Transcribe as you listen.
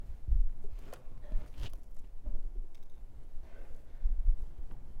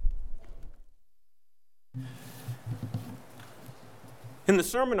In the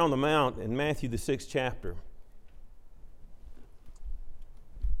Sermon on the Mount in Matthew, the 6th chapter,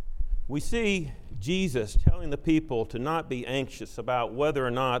 we see Jesus telling the people to not be anxious about whether or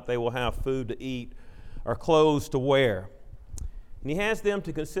not they will have food to eat or clothes to wear. And he has them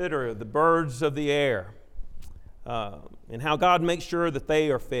to consider the birds of the air and how God makes sure that they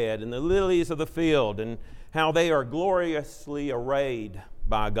are fed, and the lilies of the field, and how they are gloriously arrayed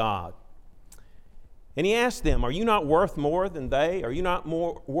by God. And he asked them, are you not worth more than they? Are you not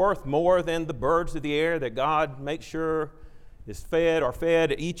worth more than the birds of the air that God makes sure is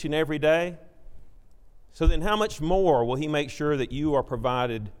fed each and every day? So then how much more will he make sure that you are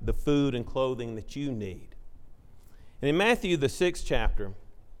provided the food and clothing that you need? And in Matthew, the 6th chapter,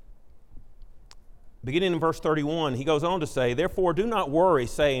 beginning in verse 31, he goes on to say, therefore do not worry,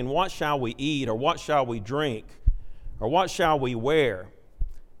 saying, what shall we eat, or what shall we drink, or what shall we wear?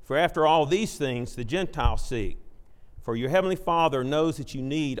 For after all these things the Gentiles seek. For your heavenly Father knows that you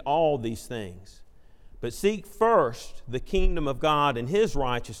need all these things. But seek first the kingdom of God and his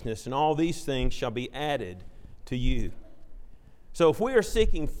righteousness, and all these things shall be added to you. So if we are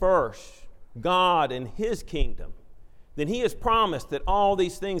seeking first God and his kingdom, then he has promised that all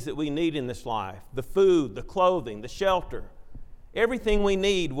these things that we need in this life, the food, the clothing, the shelter, everything we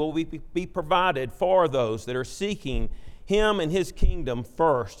need will be provided for those that are seeking him and his kingdom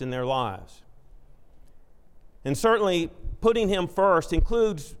first in their lives. And certainly putting him first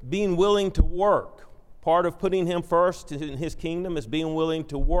includes being willing to work. Part of putting him first in his kingdom is being willing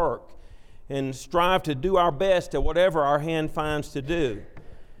to work and strive to do our best at whatever our hand finds to do.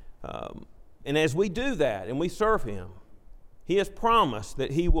 And as we do that and we serve him, he has promised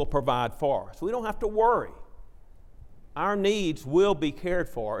that he will provide for us. We don't have to worry. Our needs will be cared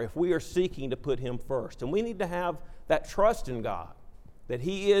for if we are seeking to put him first. And we need to have that trust in God, that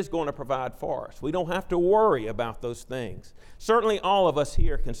he is going to provide for us. We don't have to worry about those things. Certainly all of us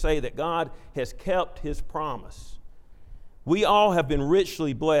here can say that God has kept his promise. We all have been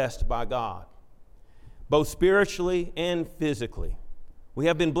richly blessed by God, both spiritually and physically. We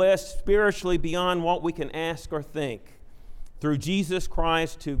have been blessed spiritually beyond what we can ask or think through Jesus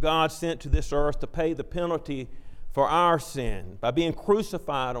Christ, who God sent to this earth to pay the penalty for our sin by being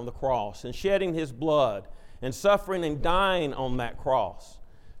crucified on the cross and shedding his blood and suffering and dying on that cross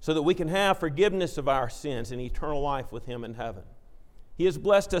so that we can have forgiveness of our sins and eternal life with him in heaven. He has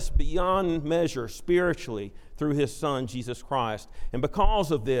blessed us beyond measure spiritually through his Son, Jesus Christ. And because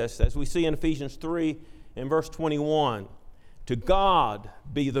of this, as we see in Ephesians 3 and verse 21, to God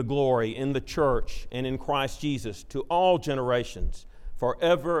be the glory in the church and in Christ Jesus to all generations,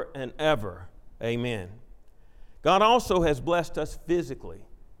 forever and ever. Amen. God also has blessed us physically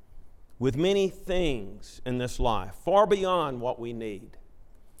with many things in this life, far beyond what we need.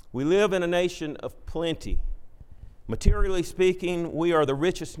 We live in a nation of plenty. Materially speaking, we are the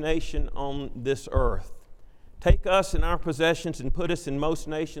richest nation on this earth. Take us and our possessions and put us in most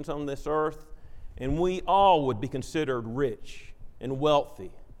nations on this earth, and we all would be considered rich and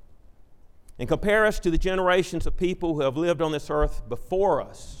wealthy. And compare us to the generations of people who have lived on this earth before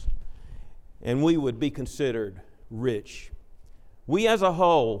us, and we would be considered rich. We as a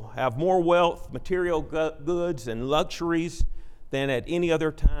whole have more wealth, material goods, and luxuries than at any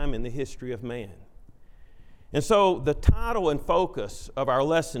other time in the history of man. And so the title and focus of our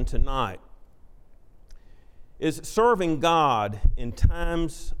lesson tonight is Serving God in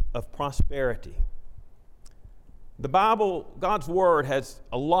Times of Prosperity. The Bible, God's Word, has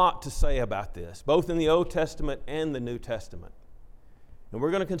a lot to say about this, both in the Old Testament and the New Testament. And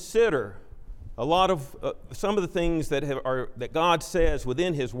we're going to consider a lot of some of the things that God says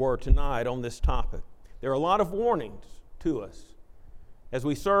within his Word tonight on this topic. There are a lot of warnings to us as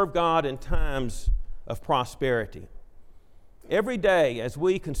we serve God in times of prosperity. Every day, as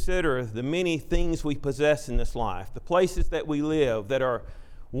we consider the many things we possess in this life, the places that we live that are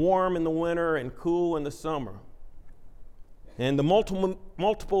warm in the winter and cool in the summer, and the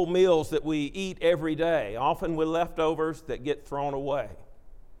multiple meals that we eat every day, often with leftovers that get thrown away.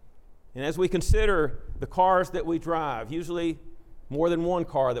 And as we consider the cars that we drive, usually more than one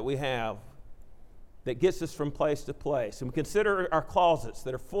car that we have that gets us from place to place, and we consider our closets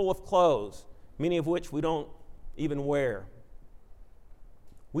that are full of clothes, many of which we don't even wear,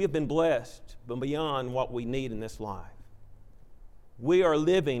 we have been blessed but beyond what we need in this life. We are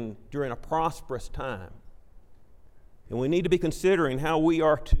living during a prosperous time, and we need to be considering how we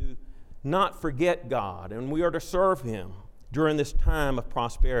are to not forget God, and we are to serve him during this time of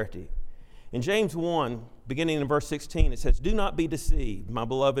prosperity. In James 1, beginning in verse 16, it says, "Do not be deceived, my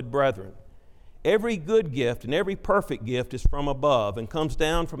beloved brethren. Every good gift and every perfect gift is from above and comes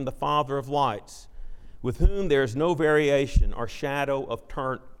down from the Father of lights, with whom there is no variation or shadow of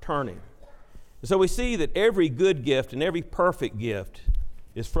turning. And so we see that every good gift and every perfect gift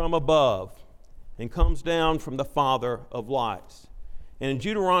is from above and comes down from the Father of lights. And in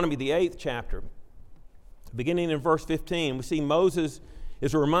Deuteronomy, the 8th chapter, beginning in verse 15, we see Moses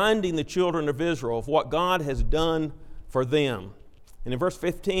is reminding the children of Israel of what God has done for them. And in verse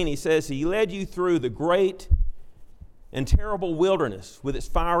 15, he says, He led you through the great and terrible wilderness with its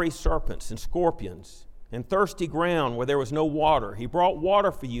fiery serpents and scorpions and thirsty ground where there was no water. He brought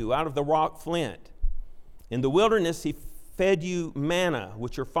water for you out of the rock flint. In the wilderness, He fed you manna,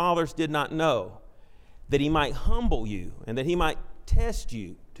 which your fathers did not know, that He might humble you and that He might test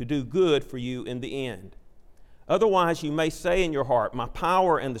you to do good for you in the end. Otherwise, you may say in your heart, My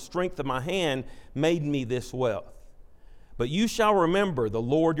power and the strength of my hand made me this wealth. But you shall remember the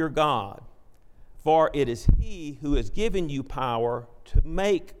Lord your God, for it is He who has given you power to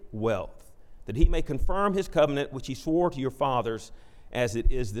make wealth, that He may confirm His covenant which He swore to your fathers as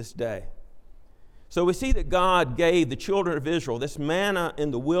it is this day. So we see that God gave the children of Israel this manna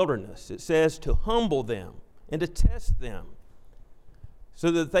in the wilderness. It says to humble them and to test them so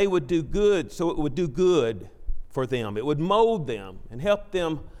that they would do good, so it would do good for them. It would mold them and help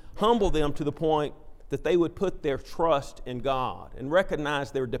them, humble them to the point that they would put their trust in God and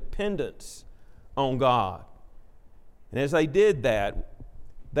recognize their dependence on God. And as they did that,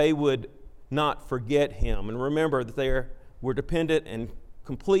 they would not forget Him and remember that they were dependent and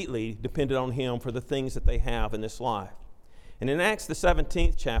completely dependent on Him for the things that they have in this life. And in Acts, the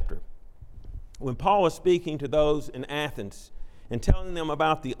 17th chapter, when Paul is speaking to those in Athens and telling them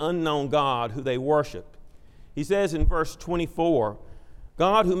about the unknown God who they worshiped, he says in verse 24,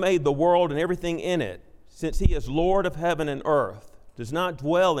 God who made the world and everything in it, since He is Lord of heaven and earth, does not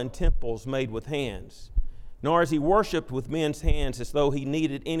dwell in temples made with hands, nor is He worshipped with men's hands as though He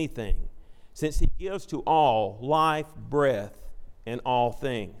needed anything, since He gives to all life, breath, and all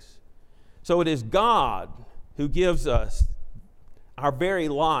things. So it is God who gives us our very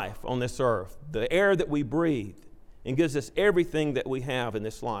life on this earth, the air that we breathe, and gives us everything that we have in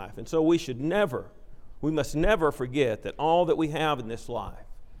this life. And so we must never forget that all that we have in this life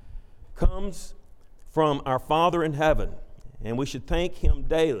comes from our Father in heaven, and we should thank Him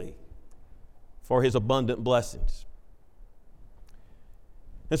daily for His abundant blessings.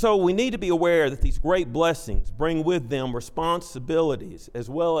 And so we need to be aware that these great blessings bring with them responsibilities as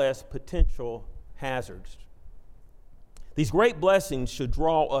well as potential hazards. These great blessings should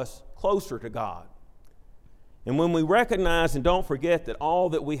draw us closer to God. And when we recognize and don't forget that all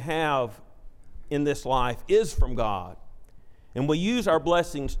that we have in this life is from God, and we use our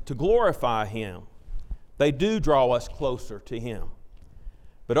blessings to glorify Him, they do draw us closer to Him.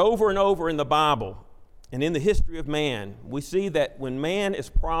 But over and over in the Bible and in the history of man, we see that when man is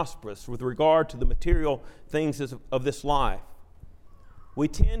prosperous with regard to the material things of this life, we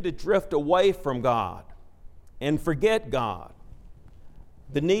tend to drift away from God and forget God.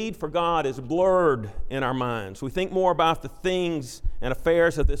 The need for God is blurred in our minds. We think more about the things and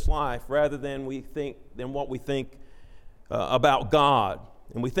affairs of this life rather than what we think about God.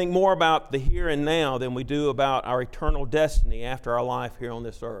 And we think more about the here and now than we do about our eternal destiny after our life here on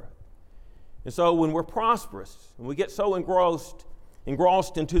this earth. And so when we're prosperous and we get so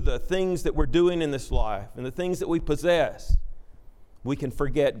engrossed into the things that we're doing in this life and the things that we possess, we can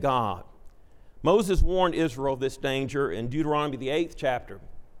forget God. Moses warned Israel of this danger in Deuteronomy, the 8th chapter,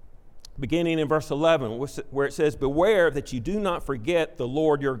 beginning in verse 11, where it says, Beware that you do not forget the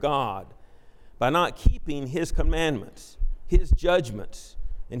Lord your God by not keeping His commandments, His judgments,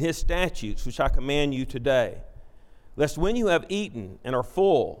 and His statutes, which I command you today, lest when you have eaten and are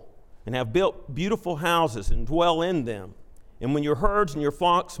full and have built beautiful houses and dwell in them, and when your herds and your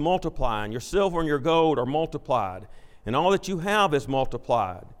flocks multiply, and your silver and your gold are multiplied, and all that you have is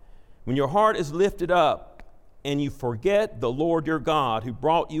multiplied, when your heart is lifted up, and you forget the Lord your God who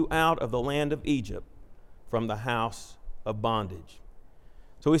brought you out of the land of Egypt from the house of bondage.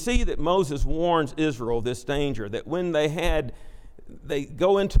 So we see that Moses warns Israel of this danger, that when they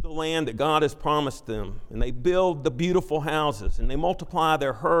go into the land that God has promised them, and they build the beautiful houses, and they multiply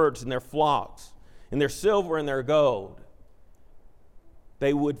their herds and their flocks, and their silver and their gold,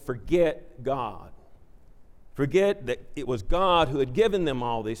 they would forget God. Forget that it was God who had given them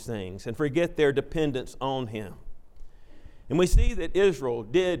all these things, and forget their dependence on Him. And we see that Israel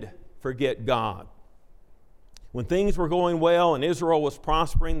did forget God. When things were going well and Israel was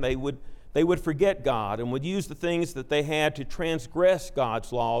prospering, they would forget God and would use the things that they had to transgress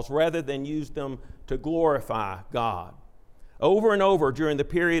God's laws rather than use them to glorify God. Over and over during the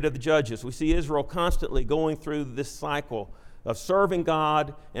period of the Judges, we see Israel constantly going through this cycle of serving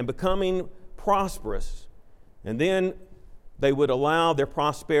God and becoming prosperous, and then they would allow their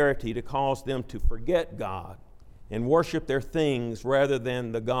prosperity to cause them to forget God and worship their things rather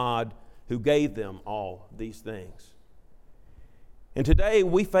than the God who gave them all these things. And today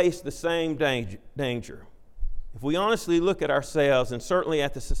we face the same danger. If we honestly look at ourselves and certainly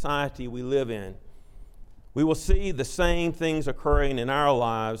at the society we live in, we will see the same things occurring in our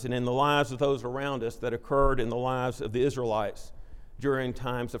lives and in the lives of those around us that occurred in the lives of the Israelites during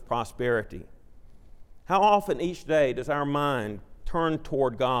times of prosperity. How often each day does our mind turn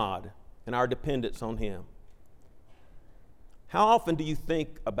toward God and our dependence on Him? How often do you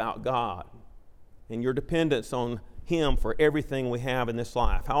think about God and your dependence on Him for everything we have in this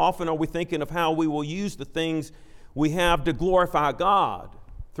life? How often are we thinking of how we will use the things we have to glorify God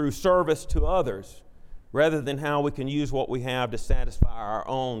through service to others, rather than how we can use what we have to satisfy our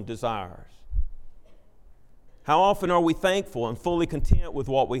own desires? How often are we thankful and fully content with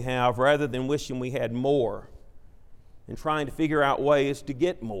what we have rather than wishing we had more and trying to figure out ways to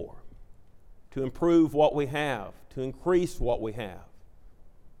get more, to improve what we have, to increase what we have?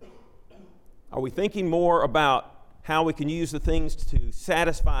 Are we thinking more about how we can use the things to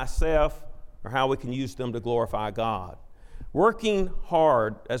satisfy self or how we can use them to glorify God? Working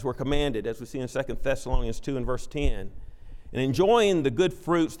hard as we're commanded, as we see in 2 Thessalonians 2 and verse 10, and enjoying the good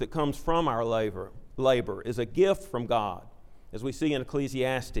fruits that comes from our labor is a gift from God, as we see in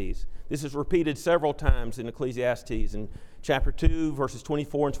Ecclesiastes. This is repeated several times in Ecclesiastes, in chapter 2, verses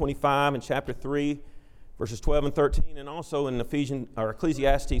 24 and 25, and chapter 3, verses 12 and 13, and also in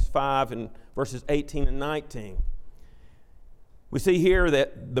Ecclesiastes 5 and verses 18 and 19. We see here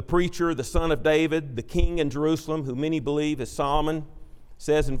that the preacher, the son of David, the king in Jerusalem, who many believe is Solomon,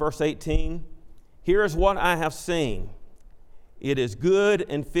 says in verse 18, "Here is what I have seen. It is good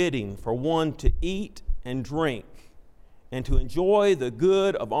and fitting for one to eat and drink and to enjoy the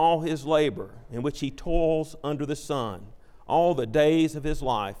good of all his labor in which he toils under the sun, all the days of his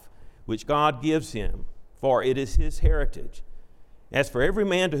life, which God gives him, for it is his heritage. As for every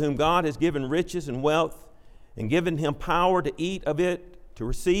man to whom God has given riches and wealth, and given him power to eat of it, to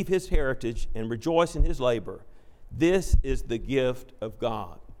receive his heritage and rejoice in his labor, this is the gift of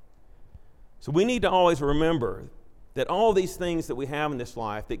God." So we need to always remember that all these things that we have in this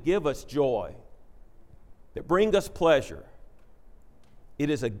life that give us joy, that bring us pleasure, it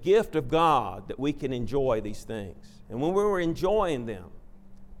is a gift of God that we can enjoy these things. And when we're enjoying them,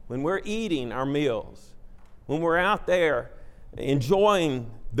 when we're eating our meals, when we're out there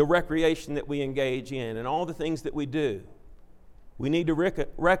enjoying the recreation that we engage in and all the things that we do, we need to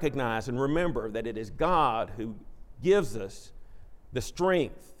recognize and remember that it is God who gives us the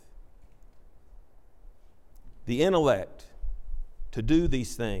strength, the intellect to do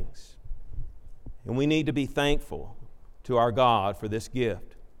these things. And we need to be thankful to our God for this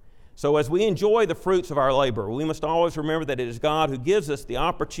gift. So as we enjoy the fruits of our labor, we must always remember that it is God who gives us the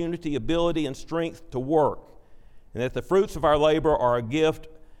opportunity, ability, and strength to work, and that the fruits of our labor are a gift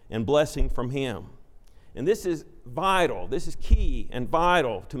and blessing from Him. And this is vital, this is key and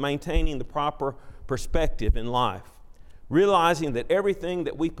vital to maintaining the proper perspective in life, realizing that everything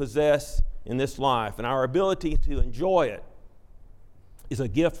that we possess in this life and our ability to enjoy it is a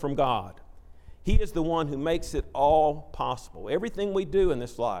gift from God. He is the one who makes it all possible. Everything we do in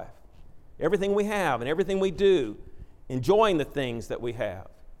this life, everything we have and everything we do, enjoying the things that we have,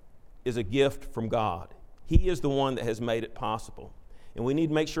 is a gift from God. He is the one that has made it possible. And we need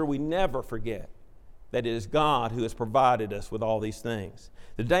to make sure we never forget that it is God who has provided us with all these things.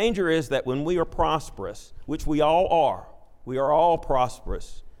 The danger is that when we are prosperous, which we are all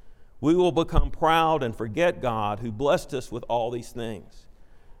prosperous, we will become proud and forget God who blessed us with all these things.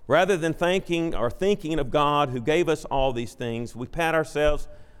 Rather than thinking of God who gave us all these things, we pat ourselves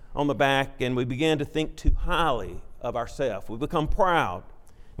on the back and we begin to think too highly of ourselves. We become proud.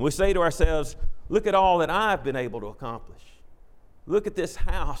 And we say to ourselves, "Look at all that I've been able to accomplish. Look at this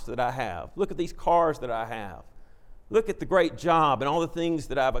house that I have. Look at these cars that I have. Look at the great job and all the things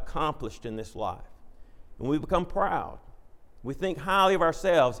that I've accomplished in this life." And we become proud. We think highly of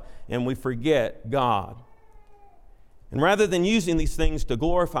ourselves and we forget God. And rather than using these things to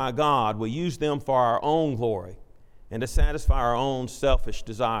glorify God, we use them for our own glory and to satisfy our own selfish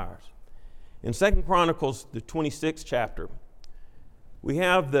desires. In 2 Chronicles, the 26th chapter, we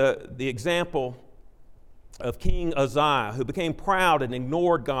have the example of King Uzziah, who became proud and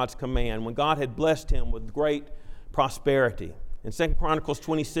ignored God's command when God had blessed him with great prosperity. In 2 Chronicles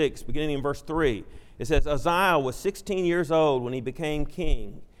 26, beginning in verse 3, it says, "Uzziah was 16 years old when he became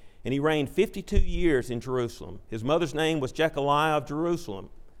king, and he reigned 52 years in Jerusalem. His mother's name was Jechaliah of Jerusalem.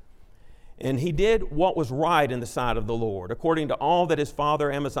 And he did what was right in the sight of the Lord, according to all that his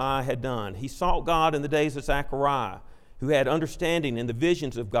father Amaziah had done. He sought God in the days of Zechariah, who had understanding in the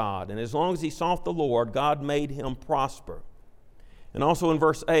visions of God. And as long as he sought the Lord, God made him prosper. And also in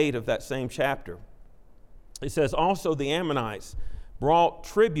verse 8 of that same chapter, it says, also the Ammonites brought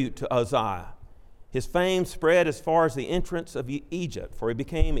tribute to Uzziah. His fame spread as far as the entrance of Egypt, for he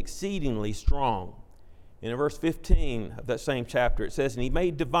became exceedingly strong. And in verse 15 of that same chapter, it says, and he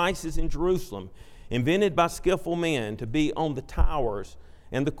made devices in Jerusalem, invented by skillful men, to be on the towers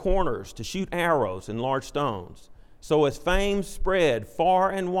and the corners, to shoot arrows and large stones. So his fame spread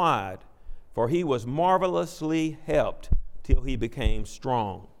far and wide, for he was marvelously helped till he became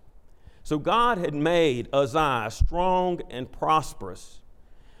strong. So God had made Uzziah strong and prosperous.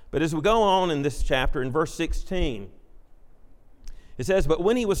 But as we go on in this chapter, in verse 16, it says, but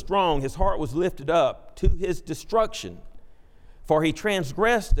when he was strong, his heart was lifted up to his destruction. For he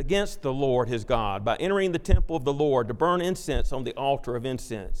transgressed against the Lord his God by entering the temple of the Lord to burn incense on the altar of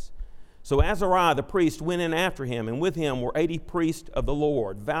incense. So Azariah the priest went in after him, and with him were 80 priests of the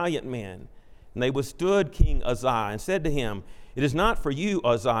Lord, valiant men. And they withstood King Uzziah and said to him, it is not for you,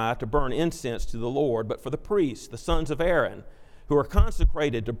 Uzziah, to burn incense to the Lord, but for the priests, the sons of Aaron, who are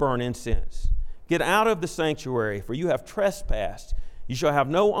consecrated to burn incense. Get out of the sanctuary, for you have trespassed. You shall have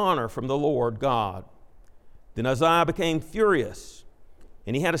no honor from the Lord God. Then Uzziah became furious,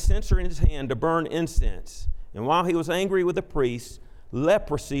 and he had a censer in his hand to burn incense. And while he was angry with the priests,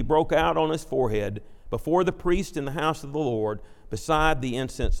 leprosy broke out on his forehead before the priest in the house of the Lord, beside the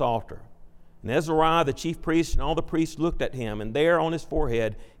incense altar. And Azariah, the chief priest, and all the priests looked at him, and there on his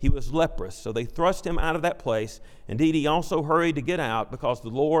forehead he was leprous. So they thrust him out of that place. Indeed, he also hurried to get out, because the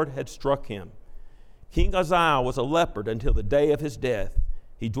Lord had struck him. King Uzziah was a leopard until the day of his death.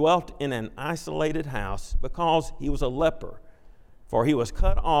 He dwelt in an isolated house because he was a leper, for he was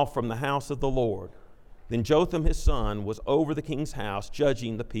cut off from the house of the Lord. Then Jotham his son was over the king's house,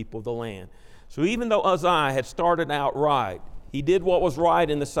 judging the people of the land. So even though Uzziah had started out right, he did what was right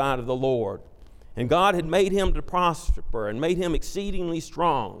in the sight of the Lord. And God had made him to prosper and made him exceedingly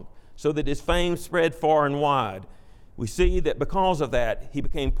strong, so that his fame spread far and wide. We see that because of that, he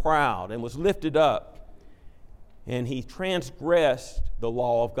became proud and was lifted up, and he transgressed the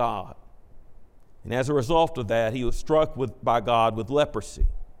law of God. And as a result of that, he was struck by God with leprosy.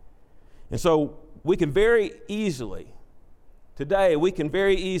 And so we can very easily, today, we can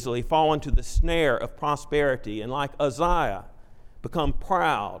very easily fall into the snare of prosperity and, like Uzziah, become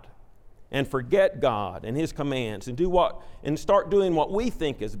proud and forget God and his commands and start doing what we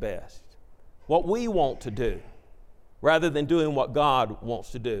think is best, what we want to do, rather than doing what God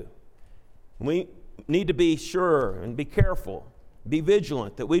wants to do. And we need to be sure and be careful, be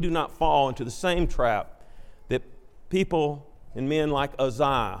vigilant that we do not fall into the same trap that people and men like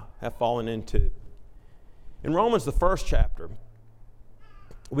Uzziah have fallen into. In Romans, the first chapter,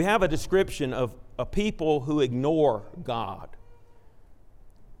 we have a description of a people who ignore God.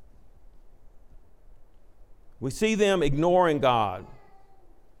 We see them ignoring God,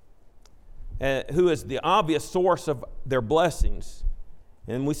 who is the obvious source of their blessings.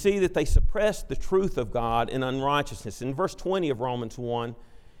 And we see that they suppress the truth of God in unrighteousness. In verse 20 of Romans 1,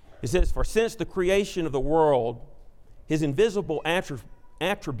 it says, for since the creation of the world, his invisible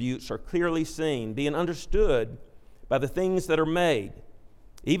attributes are clearly seen, being understood by the things that are made,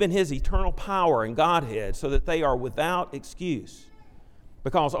 even his eternal power and Godhead, so that they are without excuse.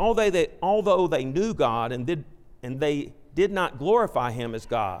 Because although they knew God and they did not glorify him as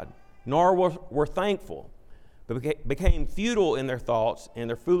God, nor were thankful, but became futile in their thoughts, and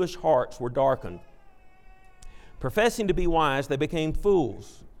their foolish hearts were darkened. Professing to be wise, they became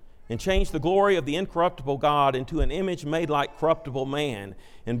fools, and changed the glory of the incorruptible God into an image made like corruptible man,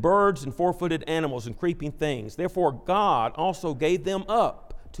 and birds and four-footed animals and creeping things. Therefore God also gave them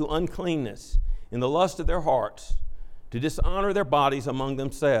up to uncleanness in the lust of their hearts, to dishonor their bodies among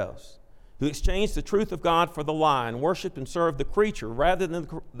themselves, who exchanged the truth of God for the lie, and worshiped and served the creature rather than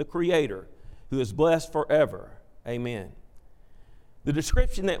the Creator, who is blessed forever. Amen. The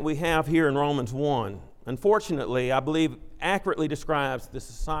description that we have here in Romans 1, unfortunately, I believe accurately describes the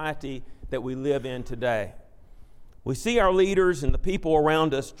society that we live in today. We see our leaders and the people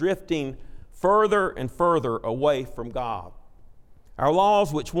around us drifting further and further away from God. Our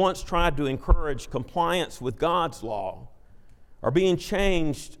laws, which once tried to encourage compliance with God's law, are being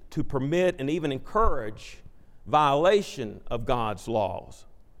changed to permit and even encourage violation of God's laws.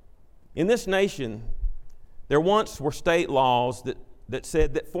 In this nation, there once were state laws that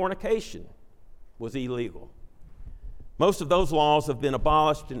said that fornication was illegal. Most of those laws have been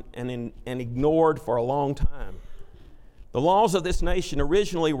abolished and ignored for a long time. The laws of this nation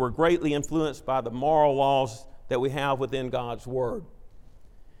originally were greatly influenced by the moral laws that we have within God's Word.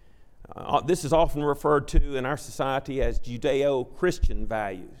 This is often referred to in our society as Judeo-Christian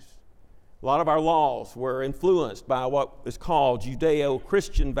values. A lot of our laws were influenced by what is called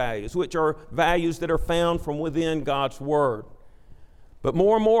Judeo-Christian values, which are values that are found from within God's Word. But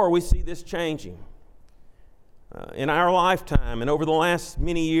more and more we see this changing. In our lifetime and over the last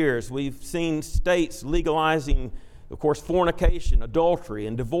many years, we've seen states legalizing, of course, fornication, adultery,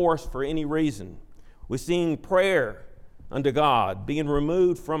 and divorce for any reason. We've seen prayer unto God being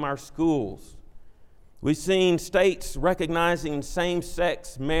removed from our schools. We've seen states recognizing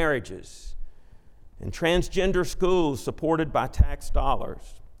same-sex marriages and transgender schools supported by tax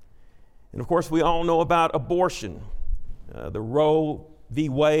dollars. And of course, we all know about abortion. The Roe v.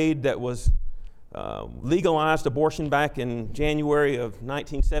 Wade that was legalized abortion back in January of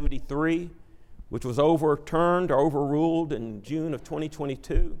 1973, which was overturned or overruled in June of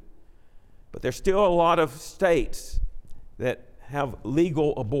 2022. But there's still a lot of states that have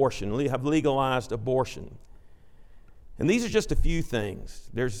legal abortion, have legalized abortion. And these are just a few things.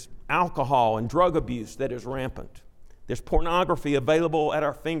 There's alcohol and drug abuse that is rampant. There's pornography available at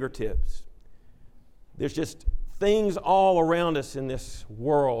our fingertips. There's just things all around us in this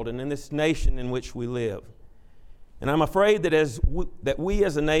world and in this nation in which we live. And I'm afraid that we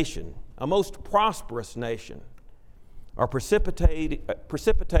as a nation, a most prosperous nation, are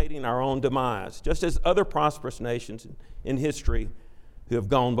precipitating our own demise, just as other prosperous nations in history who have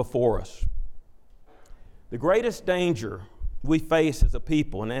gone before us. The greatest danger we face as a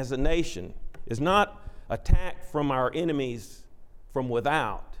people and as a nation is not attack from our enemies from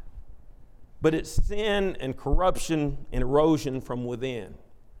without, but it's sin and corruption and erosion from within.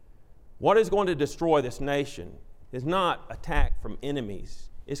 What is going to destroy this nation is not attack from enemies.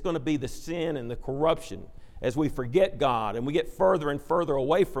 It's going to be the sin and the corruption as we forget God and we get further and further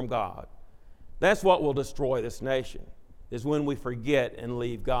away from God. That's what will destroy this nation, is when we forget and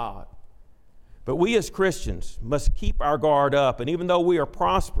leave God. But we as Christians must keep our guard up, and even though we are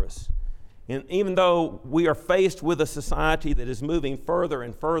prosperous, and even though we are faced with a society that is moving further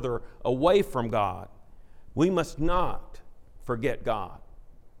and further away from God, we must not forget God.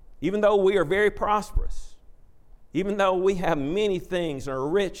 Even though we are very prosperous, even though we have many things and are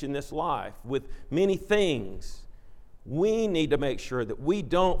rich in this life with many things, we need to make sure that we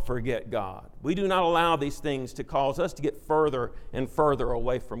don't forget God. We do not allow these things to cause us to get further and further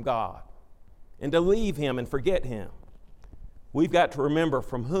away from God and to leave Him and forget Him. We've got to remember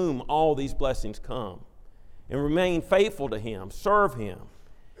from whom all these blessings come and remain faithful to Him, serve Him,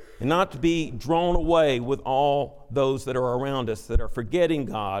 and not to be drawn away with all those that are around us that are forgetting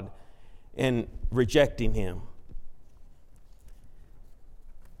God and rejecting Him.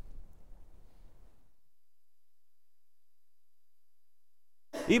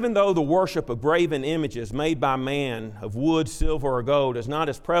 Even though the worship of graven images made by man of wood, silver, or gold is not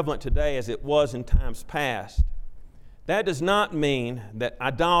as prevalent today as it was in times past, that does not mean that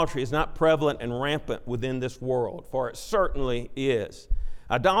idolatry is not prevalent and rampant within this world, for it certainly is.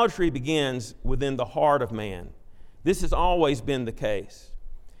 Idolatry begins within the heart of man. This has always been the case.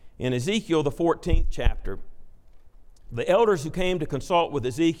 In Ezekiel, the 14th chapter, the elders who came to consult with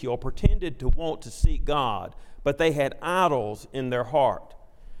Ezekiel pretended to want to seek God, but they had idols in their heart.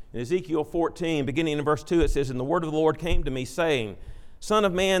 In Ezekiel 14, beginning in verse 2, it says, "And the word of the Lord came to me, saying, Son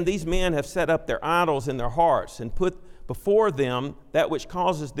of man, these men have set up their idols in their hearts, and put before them that which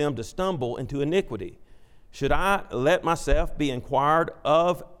causes them to stumble into iniquity. Should I let myself be inquired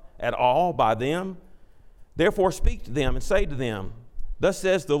of at all by them? Therefore speak to them, and say to them, Thus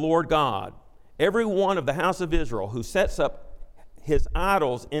says the Lord God, every one of the house of Israel who sets up his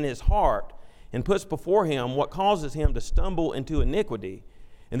idols in his heart, and puts before him what causes him to stumble into iniquity,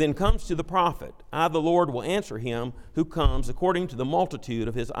 and then comes to the prophet, I, the Lord, will answer him who comes according to the multitude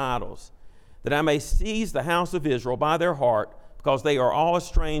of his idols, that I may seize the house of Israel by their heart, because they are all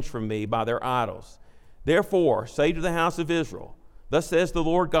estranged from me by their idols. Therefore, say to the house of Israel, Thus says the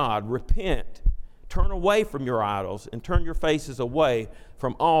Lord God, Repent, turn away from your idols, and turn your faces away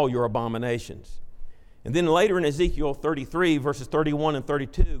from all your abominations." And then later in Ezekiel 33, verses 31 and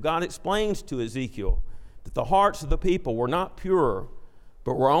 32, God explains to Ezekiel that the hearts of the people were not pure,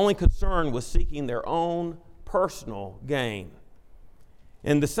 but were only concerned with seeking their own personal gain.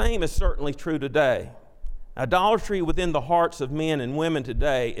 And the same is certainly true today. Idolatry within the hearts of men and women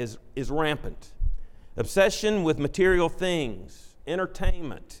today is rampant. Obsession with material things,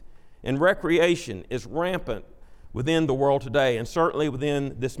 entertainment, and recreation is rampant within the world today, and certainly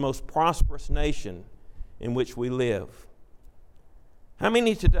within this most prosperous nation in which we live. How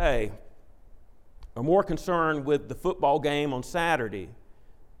many today are more concerned with the football game on Saturday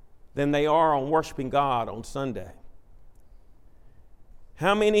than they are on worshiping God on Sunday?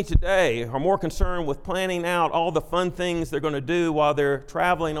 How many today are more concerned with planning out all the fun things they're going to do while they're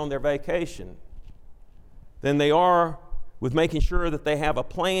traveling on their vacation than they are with making sure that they have a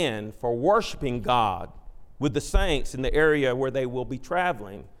plan for worshiping God with the saints in the area where they will be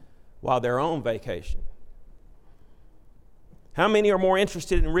traveling while they're on vacation? How many are more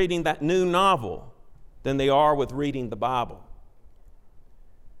interested in reading that new novel than they are with reading the Bible?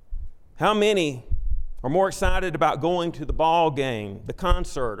 How many are more excited about going to the ball game, the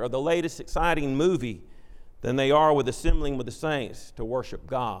concert, or the latest exciting movie than they are with assembling with the saints to worship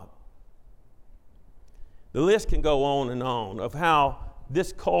God? The list can go on and on of how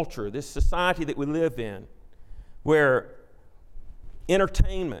this culture, this society that we live in, where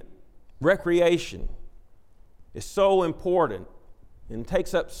entertainment, recreation is so important and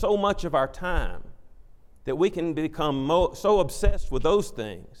takes up so much of our time that we can become so obsessed with those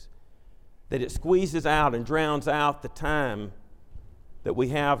things that it squeezes out and drowns out the time that we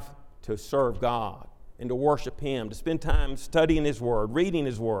have to serve God and to worship Him, to spend time studying His Word, reading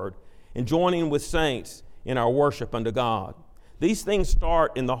His Word, and joining with saints in our worship unto God. These things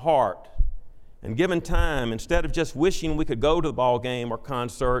start in the heart. And given time, instead of just wishing we could go to the ball game or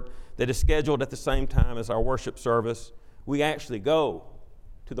concert that is scheduled at the same time as our worship service, we actually go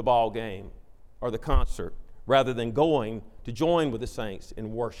to the ball game or the concert rather than going to join with the saints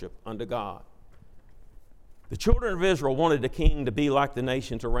in worship unto God. The children of Israel wanted a king to be like the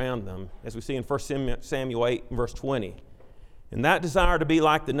nations around them, as we see in 1 Samuel 8 and verse 20. And that desire to be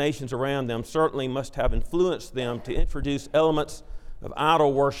like the nations around them certainly must have influenced them to introduce elements of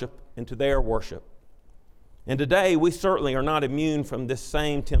idol worship into their worship. And today, we certainly are not immune from this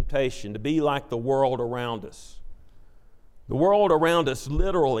same temptation to be like the world around us. The world around us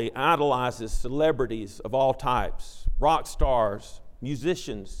literally idolizes celebrities of all types, rock stars,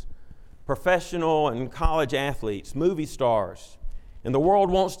 musicians, professional and college athletes, movie stars. And the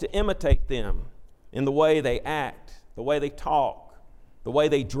world wants to imitate them in the way they act, the way they talk, the way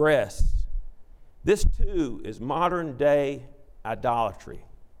they dress. This too is modern day idolatry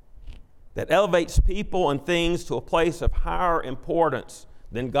that elevates people and things to a place of higher importance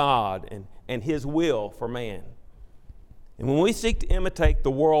than God and His will for man. And when we seek to imitate the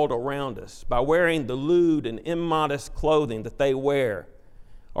world around us by wearing the lewd and immodest clothing that they wear,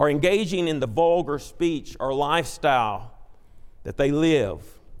 or engaging in the vulgar speech or lifestyle that they live,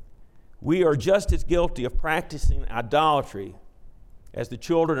 we are just as guilty of practicing idolatry as the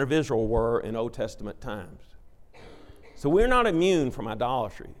children of Israel were in Old Testament times. So we're not immune from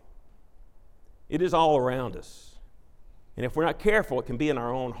idolatry. It is all around us. And if we're not careful, it can be in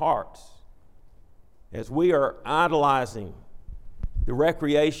our own hearts. As we are idolizing the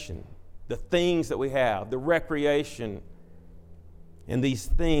recreation, the things that we have, the recreation, and these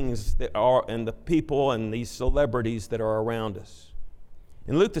things that are, and the people and these celebrities that are around us.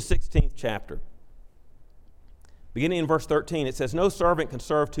 In Luke the 16th chapter, beginning in verse 13, it says, "No servant can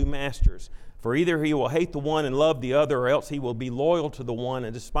serve two masters, for either he will hate the one and love the other, or else he will be loyal to the one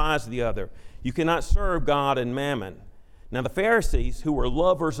and despise the other. You cannot serve God and mammon." Now the Pharisees, who were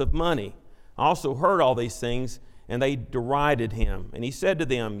lovers of money, also heard all these things, and they derided him. And he said to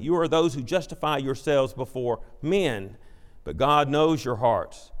them, "You are those who justify yourselves before men, but God knows your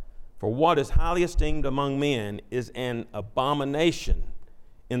hearts. For what is highly esteemed among men is an abomination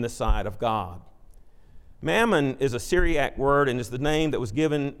in the sight of God." Mammon is a Syriac word and is the name that was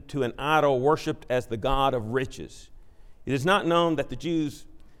given to an idol worshipped as the god of riches. It is not known that the Jews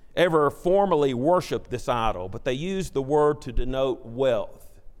ever formally worshiped this idol, but they used the word to denote wealth.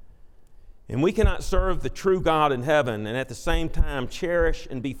 And we cannot serve the true God in heaven and at the same time cherish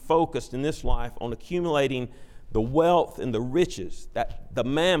and be focused in this life on accumulating the wealth and the riches, the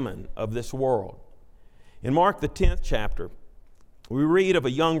mammon of this world. In Mark the 10th chapter, we read of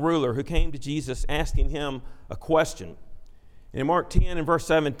a young ruler who came to Jesus asking him a question. And in Mark 10 and verse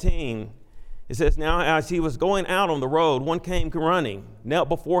 17, it says, "Now as he was going out on the road, one came running, knelt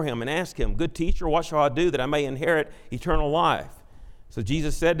before him and asked him, 'Good teacher, what shall I do that I may inherit eternal life?' So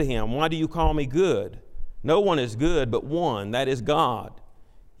Jesus said to him, 'Why do you call me good? No one is good but one, that is God.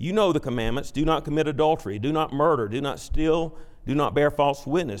 You know the commandments: do not commit adultery, do not murder, do not steal, do not bear false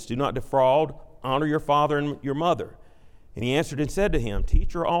witness, do not defraud, honor your father and your mother.' And he answered and said to him,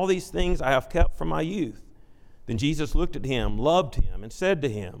 'Teacher, all these things I have kept from my youth.' Then Jesus looked at him, loved him, and said to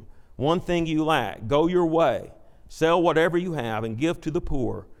him, 'One thing you lack. Go your way, sell whatever you have, and give to the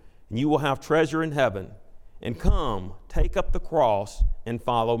poor, and you will have treasure in heaven. And come, take up the cross, and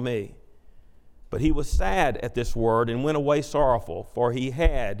follow me.' But he was sad at this word and went away sorrowful, for he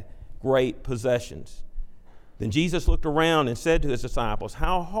had great possessions. Then Jesus looked around and said to his disciples,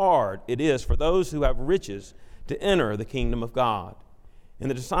 "How hard it is for those who have riches to enter the kingdom of God." And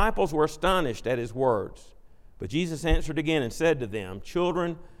the disciples were astonished at his words. But Jesus answered again and said to them,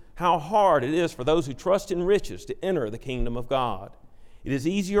 "Children, how hard it is for those who trust in riches to enter the kingdom of God. It is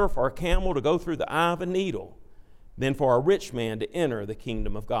easier for a camel to go through the eye of a needle than for a rich man to enter the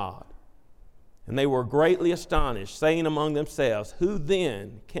kingdom of God." And they were greatly astonished, saying among themselves, "Who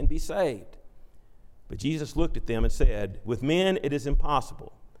then can be saved?" But Jesus looked at them and said, "With men it is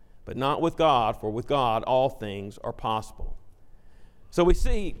impossible, but not with God, for with God all things are possible." So we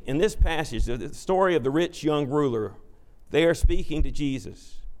see in this passage the story of the rich young ruler. They are speaking to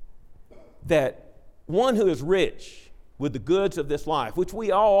Jesus that one who is rich with the goods of this life, which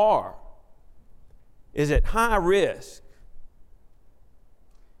we all are, is at high risk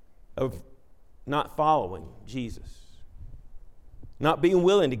of not following Jesus, not being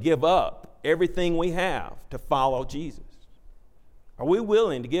willing to give up everything we have to follow Jesus. Are we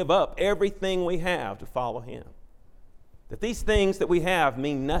willing to give up everything we have to follow him? That these things that we have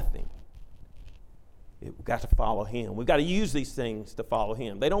mean nothing. We've got to follow him. We've got to use these things to follow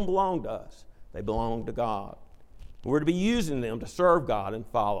him. They don't belong to us. They belong to God. We're to be using them to serve God and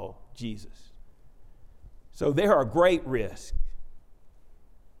follow Jesus. So there are great risks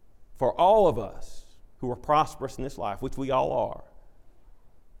for all of us who are prosperous in this life, which we all are,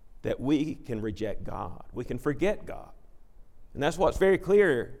 that we can reject God. We can forget God. And that's what's very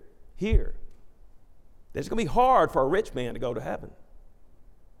clear here. That it's going to be hard for a rich man to go to heaven.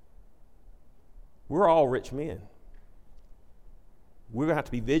 We're all rich men. We're going to have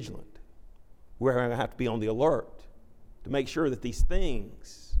to be vigilant. We're going to have to be on the alert to make sure that these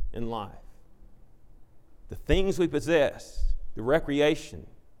things in life, the things we possess, the recreation,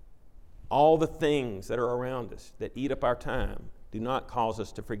 all the things that are around us that eat up our time, do not cause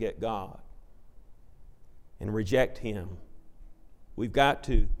us to forget God and reject him. We've got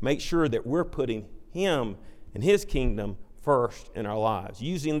to make sure that we're putting him and his kingdom first in our lives,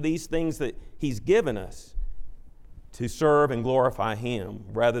 using these things that he's given us to serve and glorify him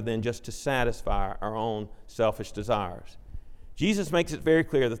rather than just to satisfy our own selfish desires. Jesus makes it very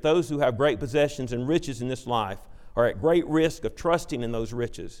clear that those who have great possessions and riches in this life are at great risk of trusting in those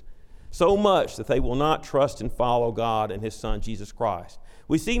riches so much that they will not trust and follow God and his Son, Jesus Christ.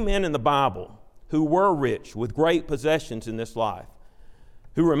 We see men in the Bible who were rich with great possessions in this life,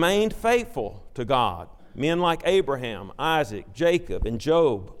 who remained faithful to God. Men like Abraham, Isaac, Jacob, and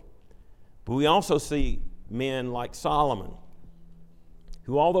Job. But we also see men like Solomon,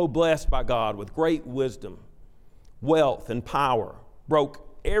 who, although blessed by God with great wisdom, wealth, and power, broke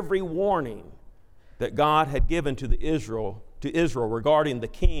every warning that God had given to Israel regarding the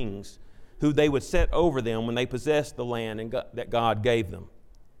kings who they would set over them when they possessed the land that God gave them.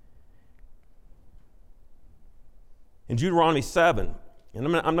 In Deuteronomy 7, and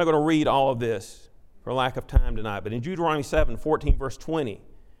I'm not going to read all of this for lack of time tonight, but in Deuteronomy 7, 14, verse 20,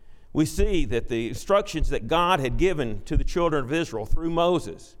 we see that the instructions that God had given to the children of Israel through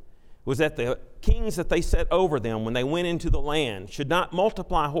Moses was that the kings that they set over them when they went into the land should not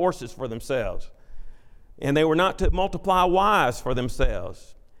multiply horses for themselves, and they were not to multiply wives for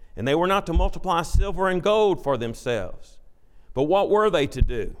themselves, and they were not to multiply silver and gold for themselves. But what were they to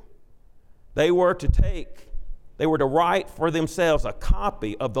do? They were to write for themselves a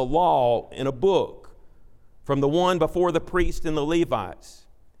copy of the law in a book from the one before the priests and the Levites.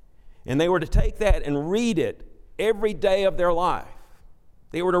 And they were to take that and read it every day of their life.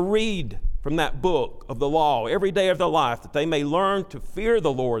 They were to read from that book of the law every day of their life, that they may learn to fear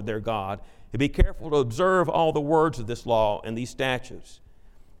the Lord their God and be careful to observe all the words of this law and these statutes,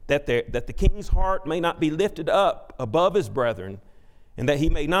 that the king's heart may not be lifted up above his brethren, and that he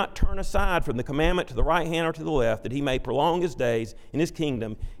may not turn aside from the commandment to the right hand or to the left, that he may prolong his days in his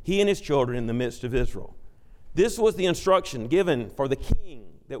kingdom, he and his children in the midst of Israel. This was the instruction given for the king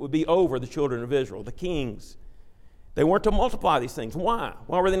that would be over the children of Israel, the kings. They weren't to multiply these things. Why?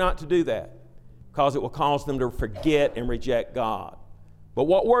 Why were they not to do that? Because it will cause them to forget and reject God. But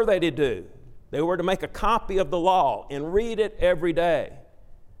what were they to do? They were to make a copy of the law and read it every day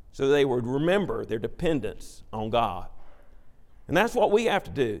so they would remember their dependence on God. And that's what we have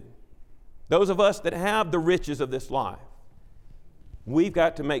to do. Those of us that have the riches of this life, we've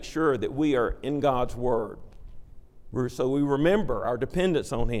got to make sure that we are in God's Word. So we remember our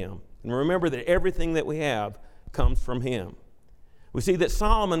dependence on him and remember that everything that we have comes from him. We see that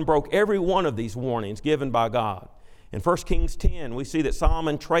Solomon broke every one of these warnings given by God. In 1 Kings 10, we see that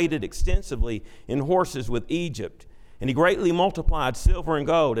Solomon traded extensively in horses with Egypt, and he greatly multiplied silver and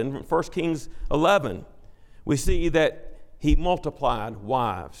gold. And in 1 Kings 11, we see that he multiplied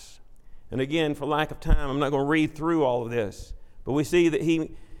wives. And again, for lack of time, I'm not going to read through all of this. But we see that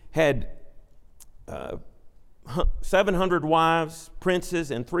he had 700 wives, princes,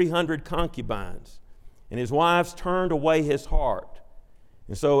 and 300 concubines. And his wives turned away his heart.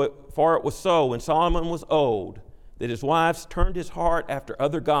 And so it was so, when Solomon was old, that his wives turned his heart after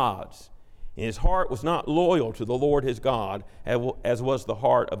other gods. And his heart was not loyal to the Lord his God, as was the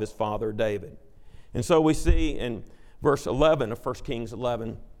heart of his father David. And so we see in verse 11 of 1 Kings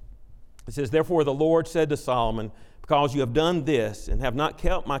 11, it says, "Therefore the Lord said to Solomon, because you have done this and have not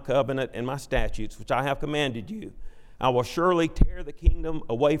kept my covenant and my statutes, which I have commanded you, I will surely tear the kingdom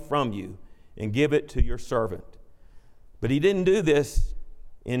away from you and give it to your servant." But he didn't do this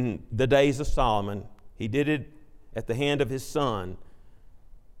in the days of Solomon. He did it at the hand of his son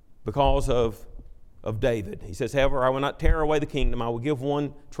because of David. He says, "However, I will not tear away the kingdom. I will give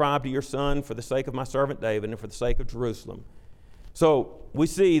one tribe to your son for the sake of my servant David and for the sake of Jerusalem." So we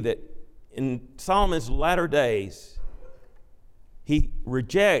see that in Solomon's latter days, he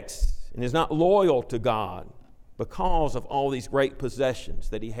rejects and is not loyal to God because of all these great possessions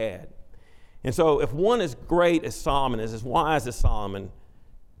that he had. And so if one as great as Solomon, as wise as Solomon,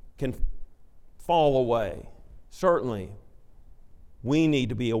 can fall away, certainly we need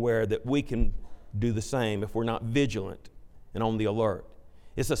to be aware that we can do the same if we're not vigilant and on the alert.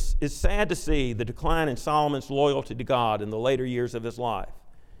 It's sad to see the decline in Solomon's loyalty to God in the later years of his life.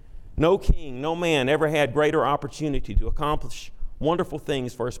 No king, no man ever had greater opportunity to accomplish wonderful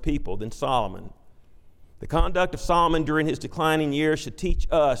things for his people than Solomon. The conduct of Solomon during his declining years should teach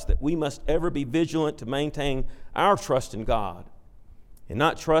us that we must ever be vigilant to maintain our trust in God and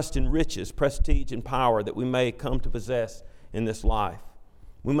not trust in riches, prestige, and power that we may come to possess in this life.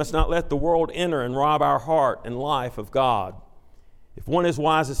 We must not let the world enter and rob our heart and life of God. If one as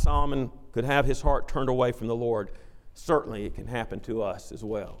wise as Solomon could have his heart turned away from the Lord, certainly it can happen to us as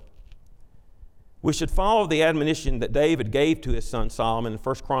well. We should follow the admonition that David gave to his son Solomon in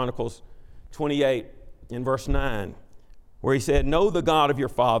 1 Chronicles 28 in verse 9, where he said, "Know the God of your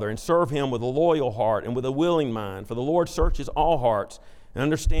father and serve him with a loyal heart and with a willing mind, for the Lord searches all hearts and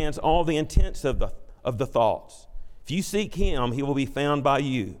understands all the intents of the thoughts. If you seek him, he will be found by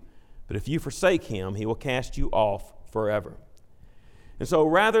you, but if you forsake him, he will cast you off forever." And so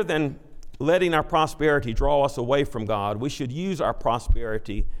rather than letting our prosperity draw us away from God, we should use our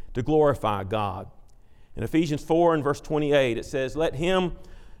prosperity to glorify God. In Ephesians 4 and verse 28, it says, "Let him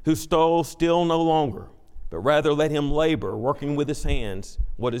who stole steal no longer, but rather let him labor, working with his hands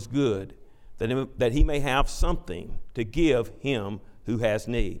what is good, that he may have something to give him who has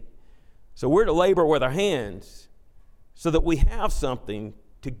need." So we're to labor with our hands so that we have something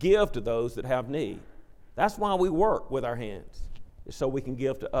to give to those that have need. That's why we work with our hands, is so we can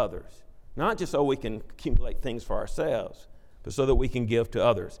give to others. Not just so we can accumulate things for ourselves, but so that we can give to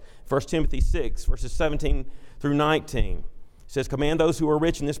others. 1 Timothy 6, verses 17 through 19 says, "Command those who are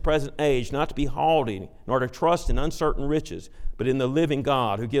rich in this present age not to be haughty, nor to trust in uncertain riches, but in the living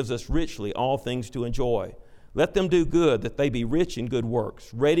God, who gives us richly all things to enjoy. Let them do good, that they be rich in good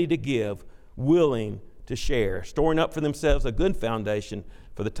works, ready to give, willing to share, storing up for themselves a good foundation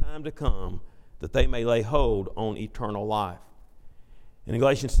for the time to come, that they may lay hold on eternal life." In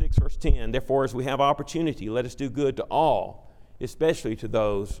Galatians 6, verse 10, "Therefore, as we have opportunity, let us do good to all, especially to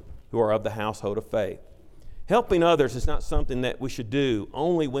those who are of the household of faith." Helping others is not something that we should do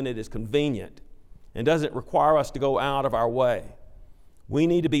only when it is convenient and doesn't require us to go out of our way. We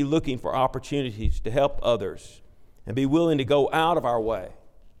need to be looking for opportunities to help others and be willing to go out of our way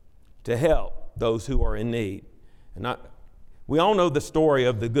to help those who are in need. We all know the story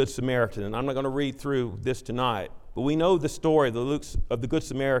of the Good Samaritan, and I'm not going to read through this tonight, but we know the story of the Good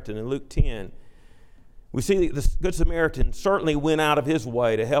Samaritan in Luke 10. We see that the Good Samaritan certainly went out of his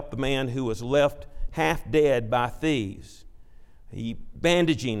way to help the man who was left half dead by thieves. He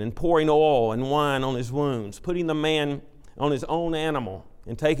bandaging and pouring oil and wine on his wounds, putting the man on his own animal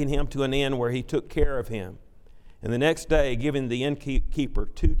and taking him to an inn where he took care of him. And the next day giving the innkeeper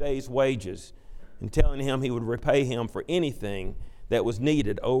 2 days' wages and telling him he would repay him for anything that was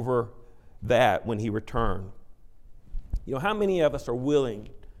needed over that when he returned. You know, how many of us are willing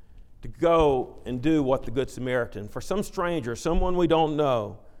to go and do what the Good Samaritan, for some stranger, someone we don't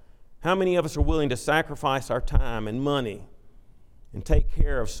know, how many of us are willing to sacrifice our time and money and take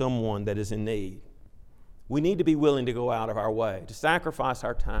care of someone that is in need? We need to be willing to go out of our way, to sacrifice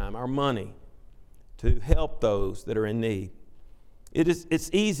our time, our money, to help those that are in need. It's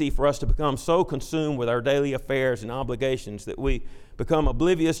easy for us to become so consumed with our daily affairs and obligations that we become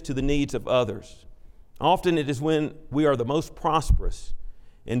oblivious to the needs of others. Often it is when we are the most prosperous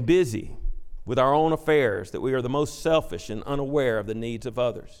and busy with our own affairs that we are the most selfish and unaware of the needs of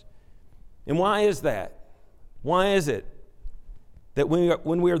others. And why is that? Why is it that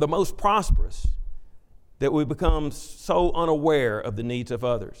when we are the most prosperous, that we become so unaware of the needs of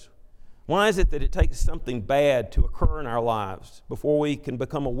others? Why is it that it takes something bad to occur in our lives before we can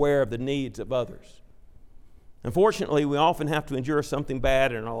become aware of the needs of others? Unfortunately, we often have to endure something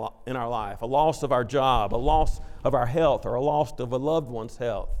bad in our life, a loss of our job, a loss of our health, or a loss of a loved one's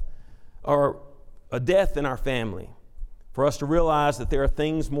health, or a death in our family, for us to realize that there are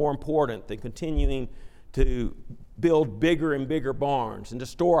things more important than continuing to build bigger and bigger barns and to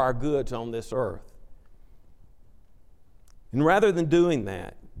store our goods on this earth. And rather than doing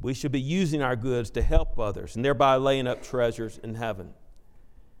that, we should be using our goods to help others and thereby laying up treasures in heaven.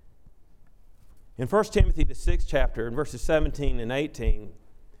 In 1 Timothy, the 6th chapter, in verses 17 and 18,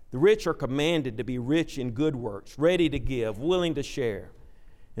 the rich are commanded to be rich in good works, ready to give, willing to share.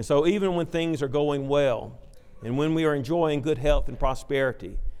 And so even when things are going well, and when we are enjoying good health and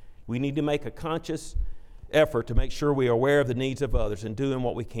prosperity, we need to make a conscious effort to make sure we are aware of the needs of others and doing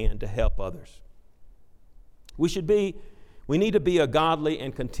what we can to help others. We need to be a godly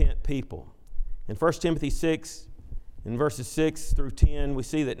and content people. In 1 Timothy 6, in verses 6 through 10, we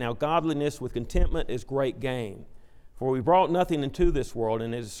see that now godliness with contentment is great gain. For we brought nothing into this world,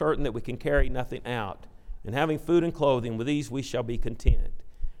 and it is certain that we can carry nothing out. And having food and clothing, with these we shall be content.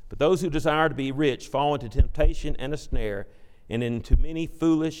 But those who desire to be rich fall into temptation and a snare, and into many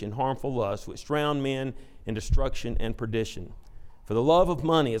foolish and harmful lusts, which drown men in destruction and perdition. For the love of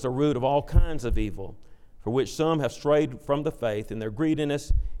money is a root of all kinds of evil, for which some have strayed from the faith in their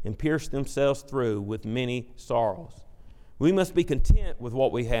greediness and pierced themselves through with many sorrows. We must be content with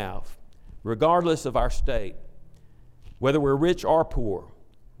what we have, regardless of our state, whether we're rich or poor.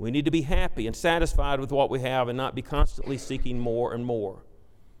 We need to be happy and satisfied with what we have and not be constantly seeking more and more.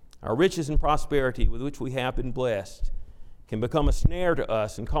 Our riches and prosperity with which we have been blessed can become a snare to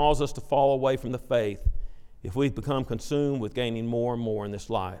us and cause us to fall away from the faith if we've become consumed with gaining more and more in this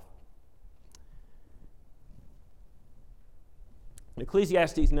life. In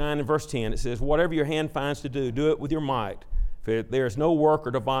Ecclesiastes 9 and verse 10, it says, "Whatever your hand finds to do, do it with your might, for there is no work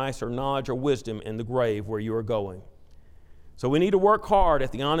or device or knowledge or wisdom in the grave where you are going." So we need to work hard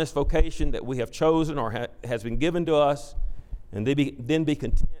at the honest vocation that we have chosen or has been given to us, and then be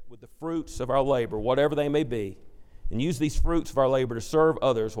content with the fruits of our labor, whatever they may be, and use these fruits of our labor to serve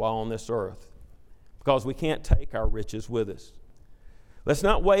others while on this earth, because we can't take our riches with us. Let's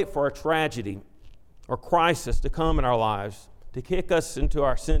not wait for a tragedy or crisis to come in our lives to kick us into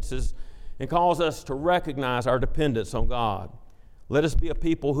our senses and cause us to recognize our dependence on God. Let us be a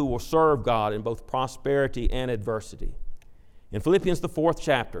people who will serve God in both prosperity and adversity. In Philippians, the 4th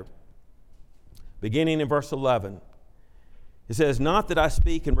chapter, beginning in verse 11, it says, "Not that I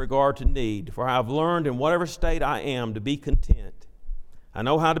speak in regard to need, for I have learned in whatever state I am to be content. I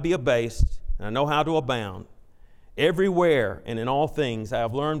know how to be abased, and I know how to abound. Everywhere and in all things I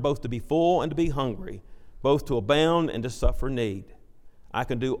have learned both to be full and to be hungry, both to abound and to suffer need. I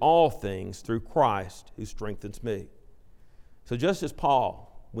can do all things through Christ who strengthens me." So just as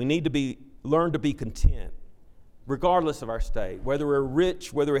Paul, we need to learn to be content, regardless of our state, whether we're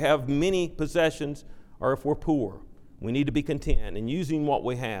rich, whether we have many possessions, or if we're poor. We need to be content in using what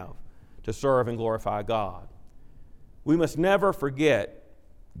we have to serve and glorify God. We must never forget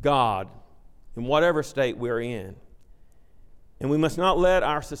God in whatever state we're in. And we must not let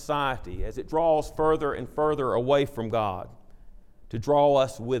our society, as it draws further and further away from God, to draw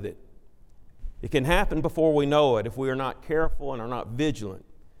us with it. It can happen before we know it if we are not careful and are not vigilant.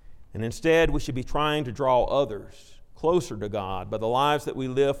 And instead, we should be trying to draw others closer to God by the lives that we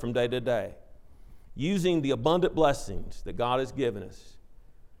live from day to day, using the abundant blessings that God has given us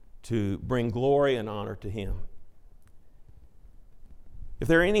to bring glory and honor to Him. If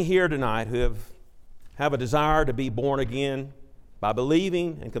there are any here tonight who have a desire to be born again by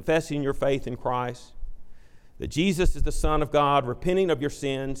believing and confessing your faith in Christ, that Jesus is the Son of God, repenting of your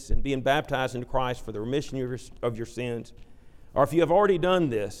sins and being baptized into Christ for the remission of your sins, or if you have already done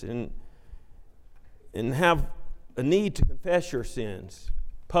this and have a need to confess your sins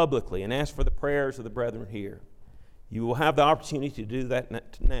publicly and ask for the prayers of the brethren here, you will have the opportunity to do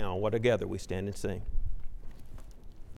that now while together we stand and sing.